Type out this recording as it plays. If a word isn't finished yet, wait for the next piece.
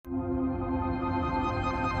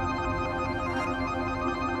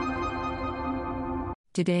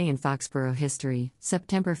Today in Foxborough history,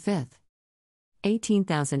 September 5th.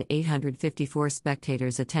 18,854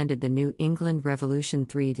 spectators attended the New England Revolution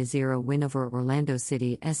 3-0 win over Orlando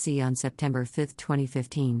City SC on September 5,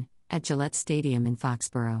 2015, at Gillette Stadium in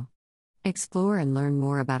Foxborough. Explore and learn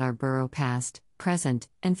more about our borough past, present,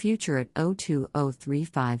 and future at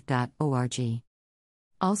o2035.org.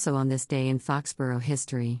 Also on this day in Foxborough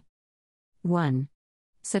history. 1.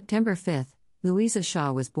 September 5th, Louisa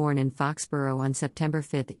Shaw was born in Foxborough on September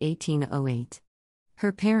 5, 1808.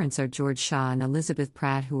 Her parents are George Shaw and Elizabeth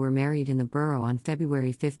Pratt, who were married in the borough on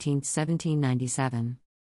February 15, 1797.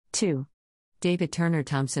 2. David Turner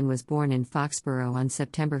Thompson was born in Foxborough on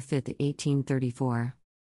September 5, 1834.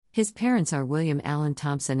 His parents are William Allen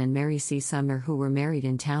Thompson and Mary C. Sumner, who were married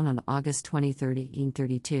in town on August 23,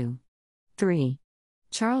 1832. 3.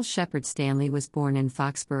 Charles Shepard Stanley was born in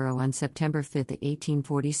Foxborough on September 5,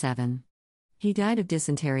 1847. He died of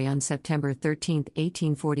dysentery on September 13,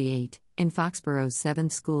 1848, in Foxborough's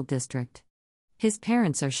 7th School District. His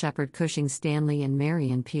parents are Shepard Cushing Stanley and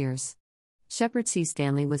Marion Pierce. Shepard C.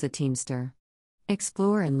 Stanley was a teamster.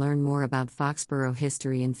 Explore and learn more about Foxborough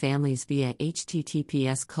history and families via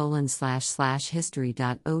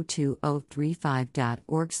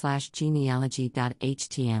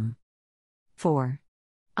https://history.o2035.org/genealogy.htm. 4.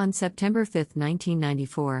 On September 5,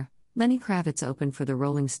 1994, Lenny Kravitz opened for the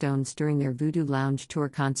Rolling Stones during their Voodoo Lounge tour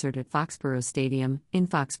concert at Foxborough Stadium, in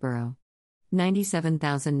Foxborough.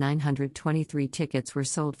 97,923 tickets were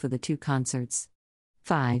sold for the two concerts.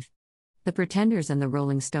 5. The Pretenders and the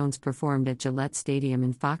Rolling Stones performed at Gillette Stadium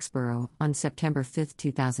in Foxborough on September 5,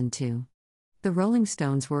 2002. The Rolling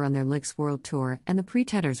Stones were on their Licks World Tour and the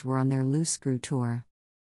Pretenders were on their Loose Screw Tour.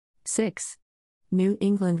 6. New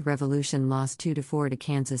England Revolution lost 2-4 to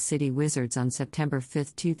Kansas City Wizards on September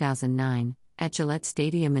 5, 2009, at Gillette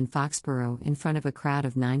Stadium in Foxborough in front of a crowd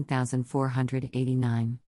of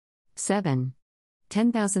 9,489. 7.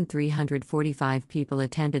 10,345 people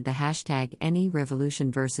attended the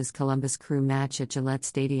 #NERevolution vs. Columbus Crew match at Gillette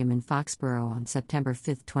Stadium in Foxborough on September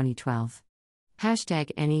 5, 2012.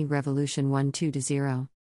 #NERevolution won 2-0.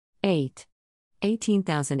 8.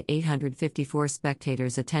 18,854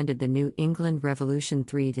 spectators attended the New England Revolution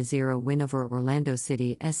 3-0 win over Orlando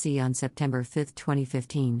City SC on September 5,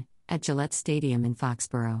 2015, at Gillette Stadium in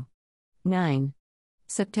Foxborough. 9.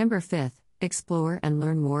 September 5th, explore and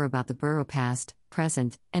learn more about the borough past,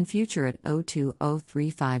 present, and future at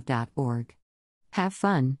o2035.org. Have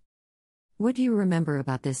fun! What do you remember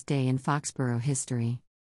about this day in Foxborough history?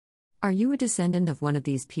 Are you a descendant of one of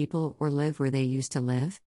these people or live where they used to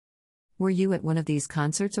live? Were you at one of these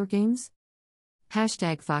concerts or games?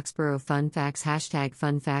 #Foxborough Fun Facts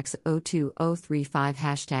 #Fun Facts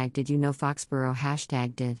o2035 Did you know Foxborough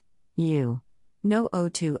 #did you know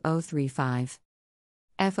o2035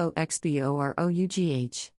 FOXBOROUGH